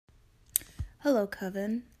Hello,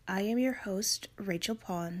 Coven. I am your host, Rachel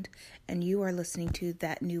Pond, and you are listening to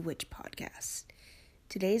That New Witch podcast.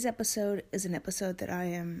 Today's episode is an episode that I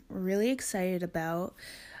am really excited about.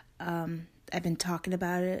 I've been talking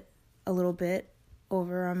about it a little bit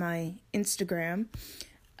over on my Instagram.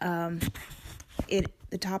 The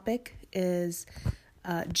topic is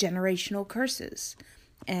generational curses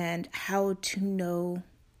and how to know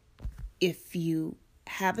if you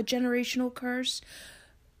have a generational curse,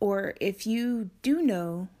 or if you do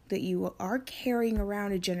know that you are carrying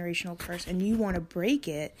around a generational curse and you want to break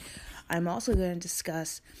it. I'm also going to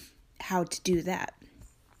discuss how to do that.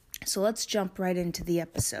 So let's jump right into the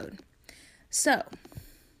episode. So,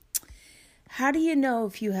 how do you know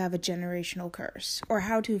if you have a generational curse, or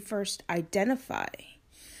how to first identify?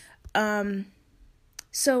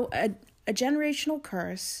 So a generational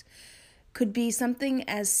curse could be something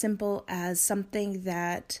as simple as something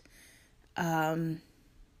that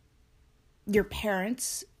your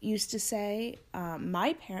parents used to say.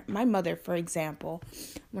 My mother, for example,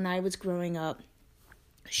 when I was growing up,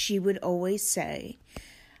 she would always say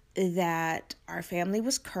that our family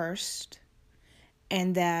was cursed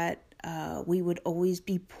and that we would always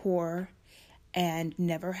be poor and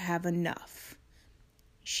never have enough.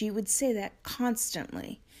 She would say that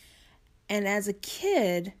constantly. And as a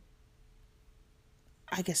kid,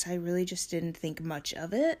 I guess I really just didn't think much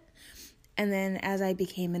of it. And then as I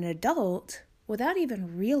became an adult, without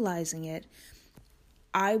even realizing it,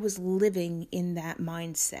 I was living in that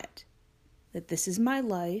mindset that this is my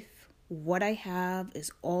life. What I have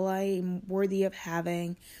is all I'm worthy of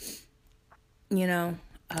having, I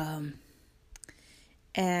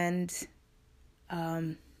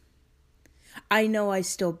know I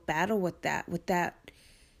still battle with that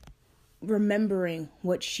remembering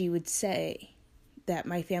what she would say, that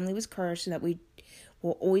my family was cursed and that we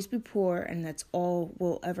will always be poor and that's all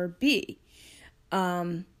we'll ever be.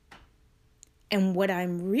 And what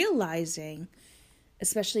I'm realizing,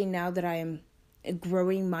 especially now that I am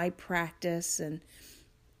growing my practice and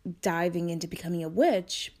diving into becoming a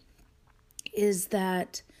witch, is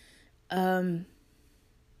that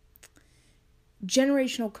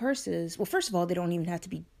generational curses, well, first of all, they don't even have to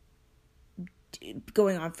be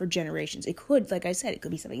going on for generations. It could, like I said, it could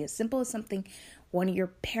be something as simple as something one of your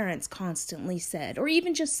parents constantly said, or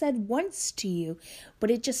even just said once to you,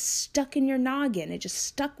 but it just stuck in your noggin. It just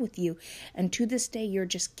stuck with you. And to this day, you're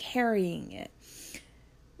just carrying it.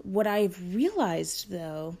 What I've realized,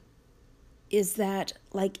 though, is that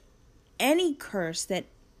like any curse that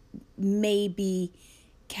may be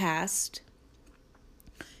cast,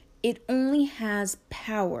 it only has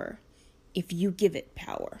power if you give it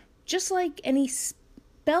power. Just like any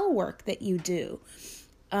spell work that you do,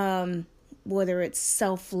 whether it's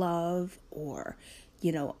self-love or,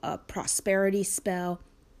 a prosperity spell,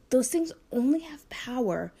 those things only have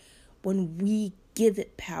power when we give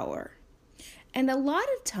it power. And a lot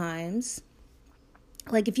of times,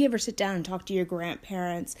 like if you ever sit down and talk to your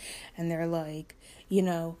grandparents and they're like,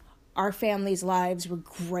 our family's lives were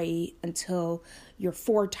great until your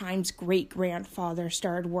 4 times great-grandfather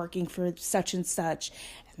started working for such and such,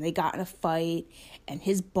 and they got in a fight, and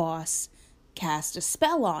his boss cast a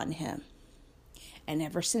spell on him. And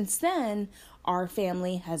ever since then, our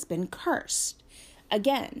family has been cursed.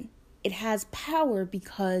 Again, it has power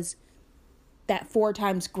because that 4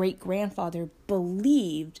 times great-grandfather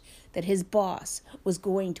believed that his boss was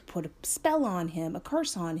going to put a spell on him, a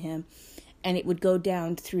curse on him, and it would go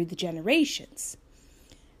down through the generations.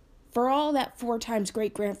 For all that 4 times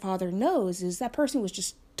great-grandfather knows is that person was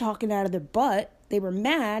just talking out of their butt. They were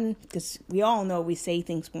mad, because we all know we say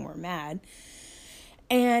things when we're mad.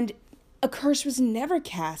 And a curse was never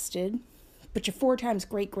casted, but your 4 times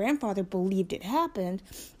great-grandfather believed it happened.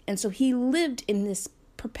 And so he lived in this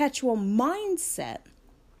perpetual mindset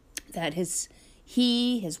that his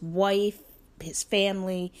wife, his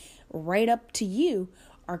family, right up to you,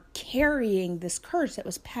 are carrying this curse that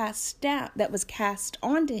was passed down, that was cast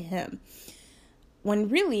onto him. When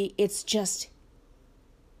really it's just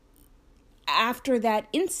after that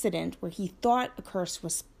incident where he thought a curse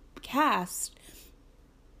was cast,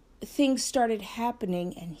 things started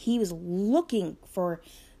happening and he was looking for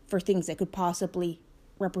things that could possibly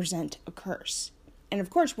represent a curse. And of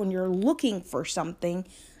course, when you're looking for something,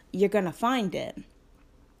 you're going to find it.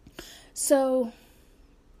 So,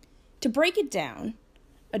 to break it down,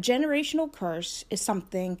 a generational curse is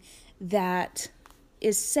something that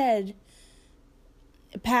is said,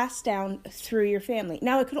 passed down through your family.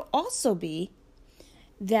 Now, it could also be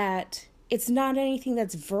that it's not anything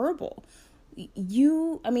that's verbal.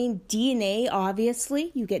 DNA,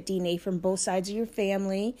 obviously, you get DNA from both sides of your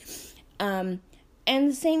family. And And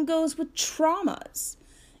the same goes with traumas.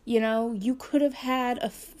 You could have had a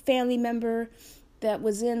family member that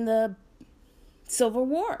was in the Civil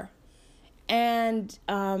War. And,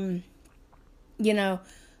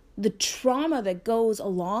 the trauma that goes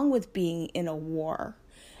along with being in a war,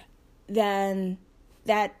 then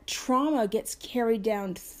that trauma gets carried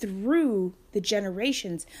down through the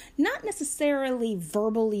generations, not necessarily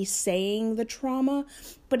verbally saying the trauma,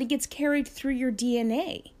 but it gets carried through your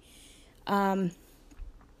DNA,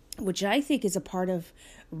 which I think is a part of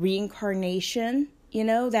reincarnation.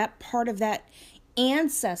 That part of that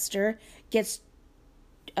ancestor gets,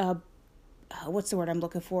 what's the word I'm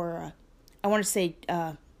looking for? I want to say,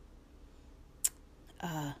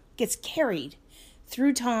 gets carried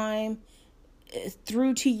through time,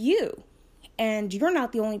 through to you. And you're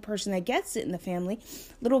not the only person that gets it in the family.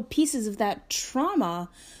 Little pieces of that trauma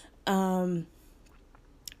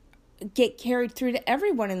get carried through to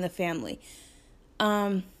everyone in the family.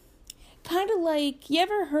 Kind of like, you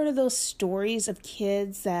ever heard of those stories of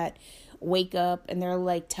kids that wake up and they're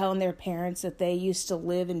like telling their parents that they used to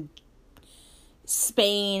live in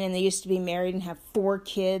Spain and they used to be married and have 4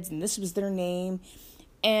 kids and this was their name.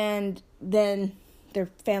 And then their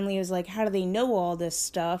family was like, how do they know all this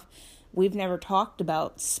stuff? We've never talked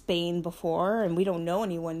about Spain before and we don't know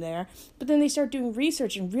anyone there. But then they start doing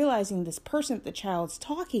research and realizing this person that the child's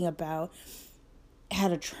talking about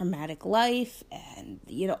had a traumatic life and,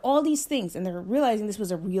 all these things. And they're realizing this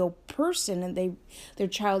was a real person and their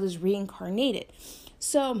child is reincarnated.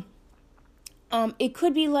 So it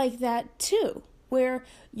could be like that too, where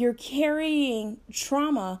you're carrying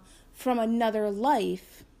trauma from another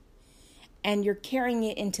life and you're carrying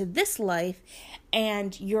it into this life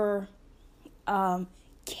and you're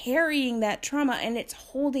carrying that trauma and it's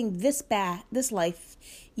holding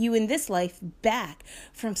you in this life back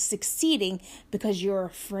from succeeding because you're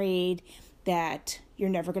afraid that you're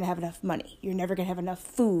never going to have enough money. You're never going to have enough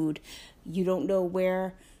food. You don't know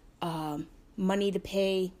where money to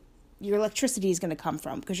pay your electricity is going to come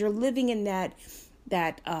from because you're living in that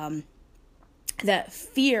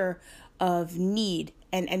fear of need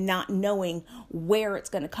and not knowing where it's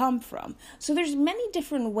going to come from. So there's many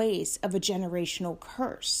different ways of a generational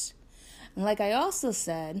curse. And like I also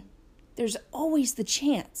said, there's always the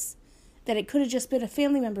chance that it could have just been a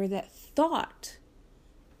family member that thought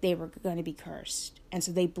they were going to be cursed. And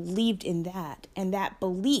so they believed in that. And that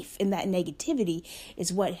belief in that negativity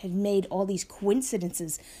is what had made all these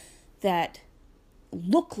coincidences that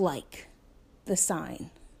look like the sign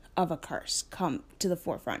of a curse come to the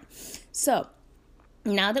forefront. So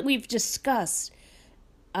now that we've discussed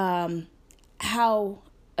how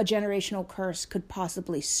a generational curse could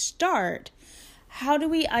possibly start, how do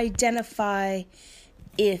we identify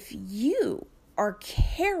if you are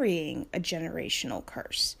carrying a generational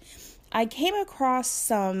curse? I came across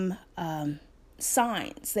some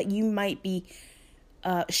signs that you might be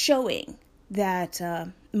showing that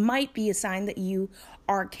might be a sign that you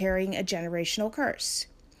are carrying a generational curse.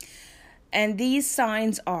 And these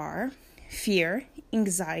signs are fear,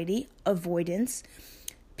 anxiety, avoidance,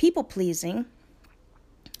 people-pleasing,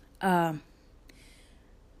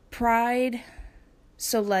 pride,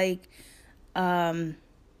 so like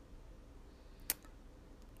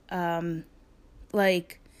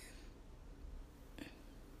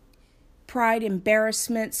pride,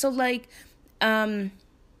 embarrassment. So like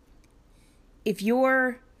if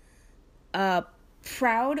you're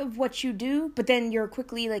proud of what you do, but then you're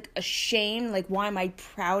quickly like ashamed, like, why am I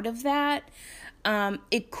proud of that?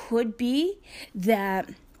 It could be that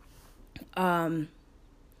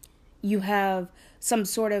you have some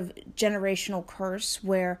sort of generational curse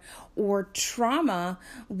or trauma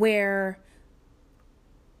where,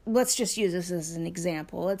 let's just use this as an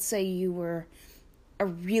example. Let's say you were a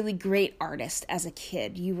really great artist as a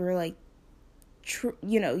kid. You were like,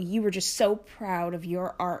 you were just so proud of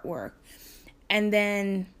your artwork. And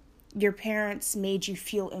then your parents made you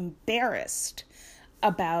feel embarrassed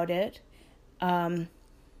about it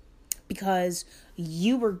because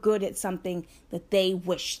you were good at something that they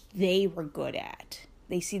wish they were good at.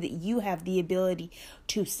 They see that you have the ability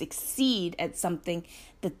to succeed at something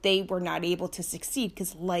that they were not able to succeed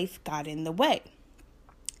because life got in the way.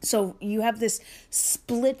 So you have this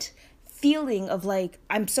split feeling of like,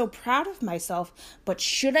 I'm so proud of myself, but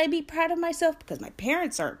should I be proud of myself? Because my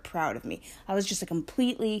parents aren't proud of me. I was just a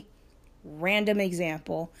completely random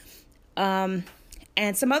example. And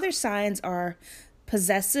some other signs are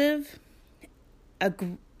possessive,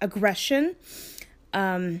 aggression,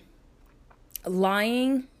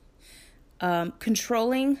 lying,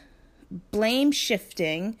 controlling, blame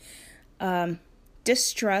shifting,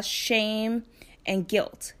 distrust, shame, and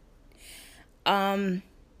guilt.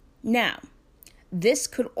 Now, this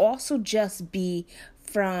could also just be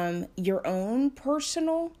from your own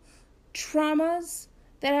personal traumas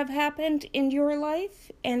that have happened in your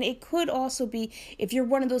life. And it could also be if you're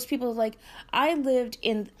one of those people like, I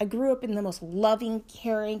grew up in the most loving,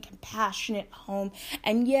 caring, compassionate home,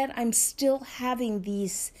 and yet I'm still having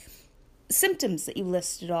these symptoms that you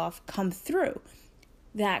listed off come through.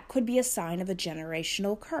 That could be a sign of a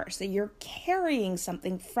generational curse, that you're carrying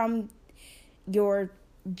something from your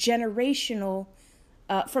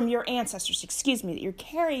from your ancestors, that you're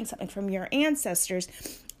carrying something from your ancestors,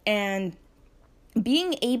 and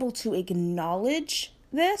being able to acknowledge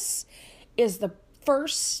this is the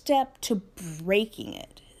first step to breaking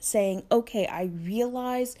it. Saying, okay, I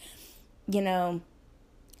realize,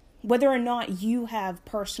 whether or not you have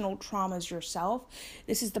personal traumas yourself,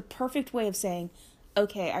 this is the perfect way of saying,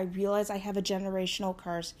 okay, I realize I have a generational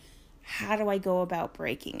curse. How do I go about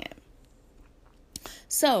breaking it?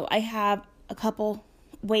 So I have a couple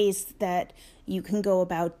ways that you can go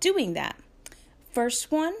about doing that.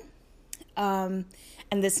 First one, and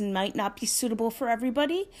this might not be suitable for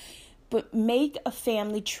everybody, but make a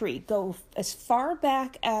family tree. Go as far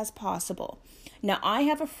back as possible. Now, I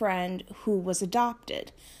have a friend who was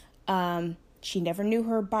adopted. She never knew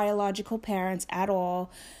her biological parents at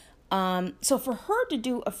all. So for her to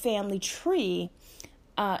do a family tree,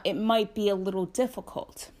 it might be a little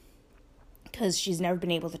difficult because she's never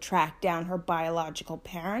been able to track down her biological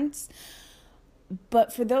parents.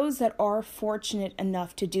 But for those that are fortunate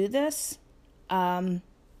enough to do this, I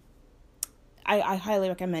highly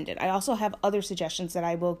recommend it. I also have other suggestions that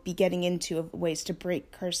I will be getting into of ways to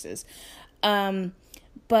break curses.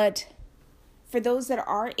 But for those that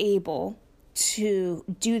are able to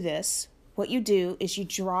do this, what you do is you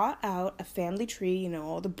draw out a family tree,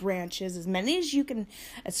 all the branches, as many as you can,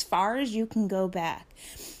 as far as you can go back.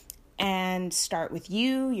 And start with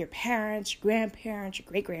you, your parents, your grandparents, your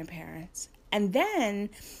great-grandparents. And then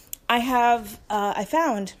I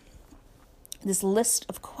found this list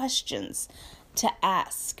of questions to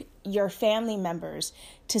ask your family members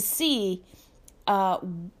to see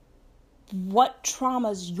what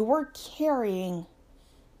traumas you're carrying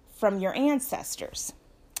from your ancestors.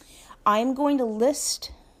 I'm going to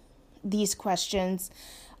list these questions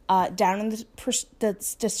down in the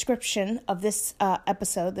description of this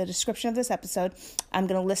episode, I'm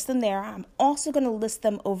going to list them there. I'm also going to list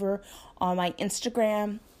them over on my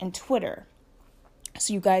Instagram and Twitter,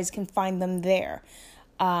 so you guys can find them there.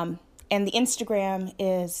 And the Instagram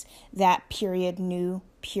is _new_witch.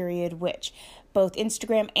 Both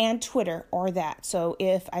Instagram and Twitter are that. So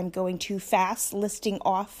if I'm going too fast listing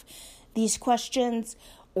off these questions,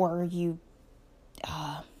 or you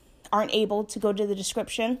aren't able to go to the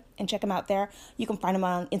description and check them out there, you can find them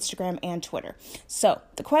on Instagram and Twitter. So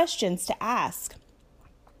the questions to ask,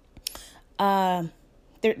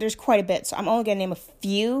 there's quite a bit, so I'm only going to name a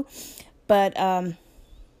few, but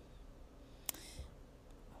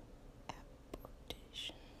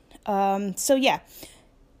so yeah,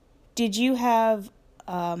 did you have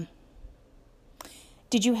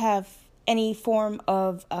any form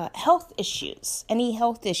of health issues? Any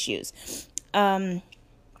health issues?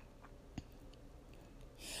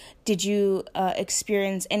 Did you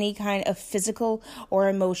experience any kind of physical or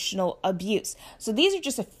emotional abuse? So these are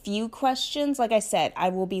just a few questions. Like I said, I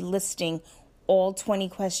will be listing all 20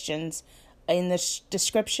 questions in the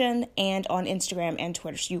description and on Instagram and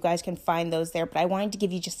Twitter, so you guys can find those there. But I wanted to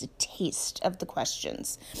give you just a taste of the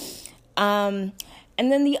questions. And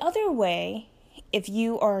then the other way, if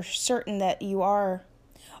you are certain that you are,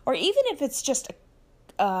 or even if it's just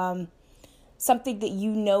something that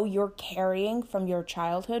you're carrying from your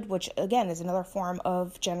childhood, which again is another form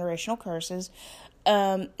of generational curses,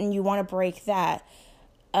 and you want to break that.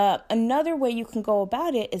 Another way you can go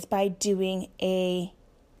about it is by doing a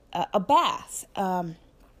bath.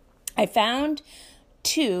 I found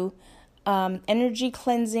 2 energy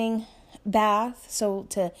cleansing baths, so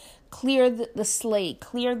to clear the slate,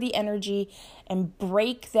 clear the energy, and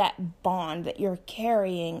break that bond that you're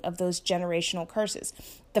carrying of those generational curses.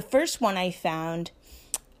 The first one I found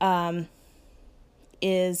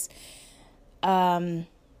is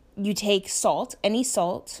you take salt, any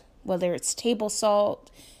salt, whether it's table salt,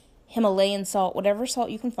 Himalayan salt, whatever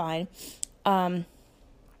salt you can find,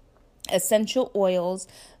 essential oils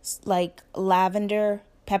like lavender,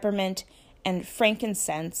 peppermint, and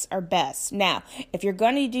frankincense are best. Now, if you're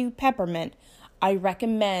going to do peppermint, I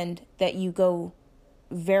recommend that you go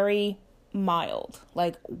very mild,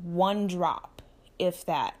 like 1 drop, if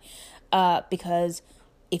that, because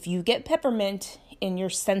if you get peppermint in your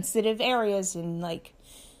sensitive areas, in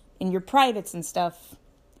your privates and stuff,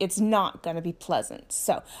 it's not going to be pleasant.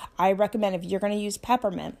 So I recommend if you're going to use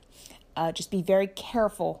peppermint, just be very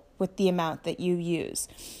careful with the amount that you use.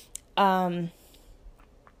 And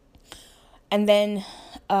then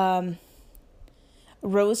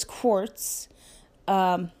rose quartz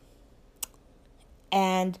and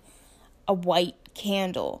a white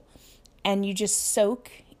candle. And you just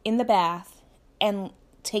soak in the bath and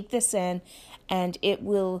take this in, and it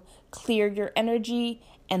will clear your energy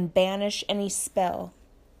and banish any spell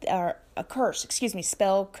or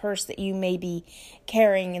spell, curse that you may be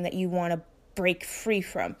carrying and that you want to break free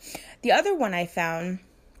from. The other one I found,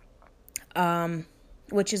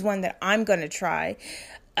 which is one that I'm going to try,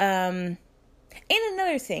 and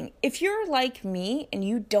another thing, if you're like me and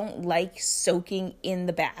you don't like soaking in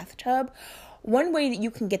the bathtub, one way that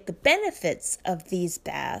you can get the benefits of these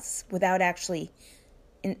baths without actually,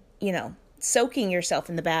 soaking yourself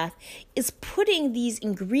in the bath is putting these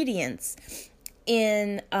ingredients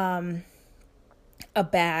in a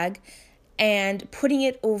bag and putting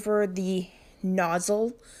it over the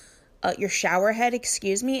nozzle, your shower head,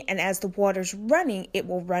 and as the water's running, it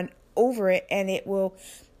will run over it and it will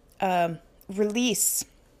release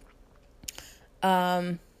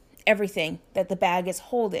everything that the bag is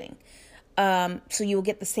holding. So you will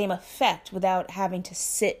get the same effect without having to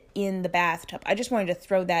sit in the bathtub. I just wanted to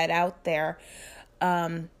throw that out there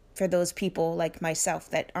for those people like myself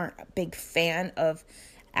that aren't a big fan of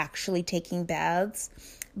actually taking baths.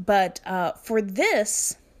 But for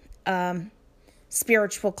this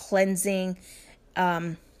spiritual cleansing,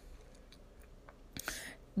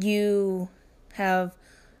 you have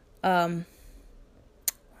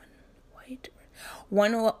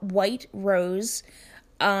one white rose,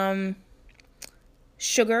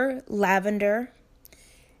 sugar, lavender,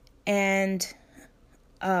 and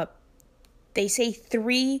they say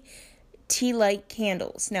 3 tea light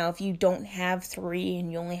candles. Now, if you don't have 3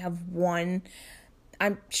 and you only have 1,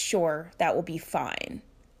 I'm sure that will be fine.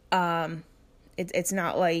 It's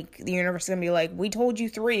not like the universe is going to be like, we told you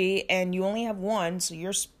 3 and you only have 1,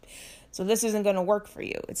 so this isn't going to work for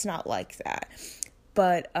you. It's not like that.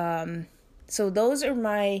 But, so those are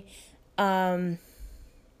my,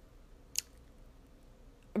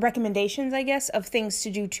 recommendations, I guess, of things to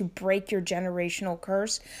do to break your generational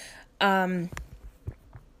curse. And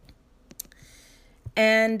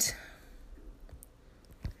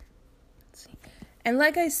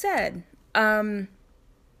like I said,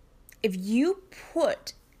 if you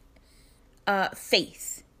put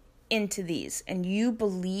faith into these and you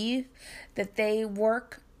believe that they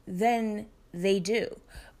work, then they do.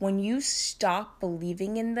 When you stop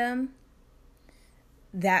believing in them,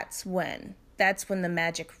 that's when the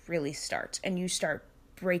magic really starts, and you start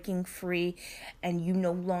breaking free, and you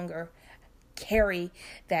no longer carry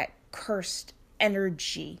that cursed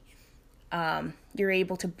energy. You're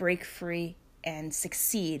able to break free and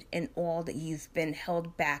succeed in all that you've been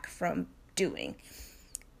held back from doing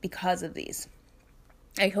because of these.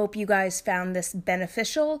 I hope you guys found this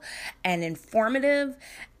beneficial and informative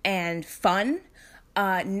and fun.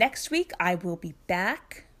 Next week, I will be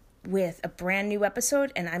back with a brand new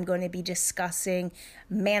episode, and I'm going to be discussing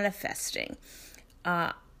manifesting.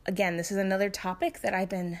 Again, this is another topic that I've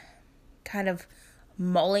been kind of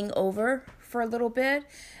mulling over for a little bit,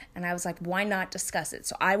 and I was like, why not discuss it?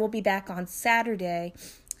 So I will be back on Saturday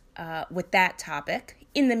with that topic.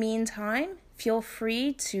 In the meantime, feel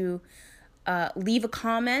free to leave a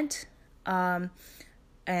comment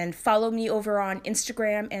and follow me over on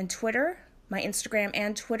Instagram and Twitter. My Instagram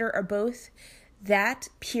and Twitter are both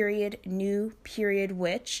 _new_witch.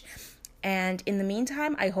 And in the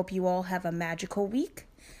meantime, I hope you all have a magical week,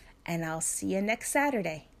 and I'll see you next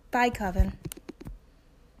Saturday. Bye, Coven.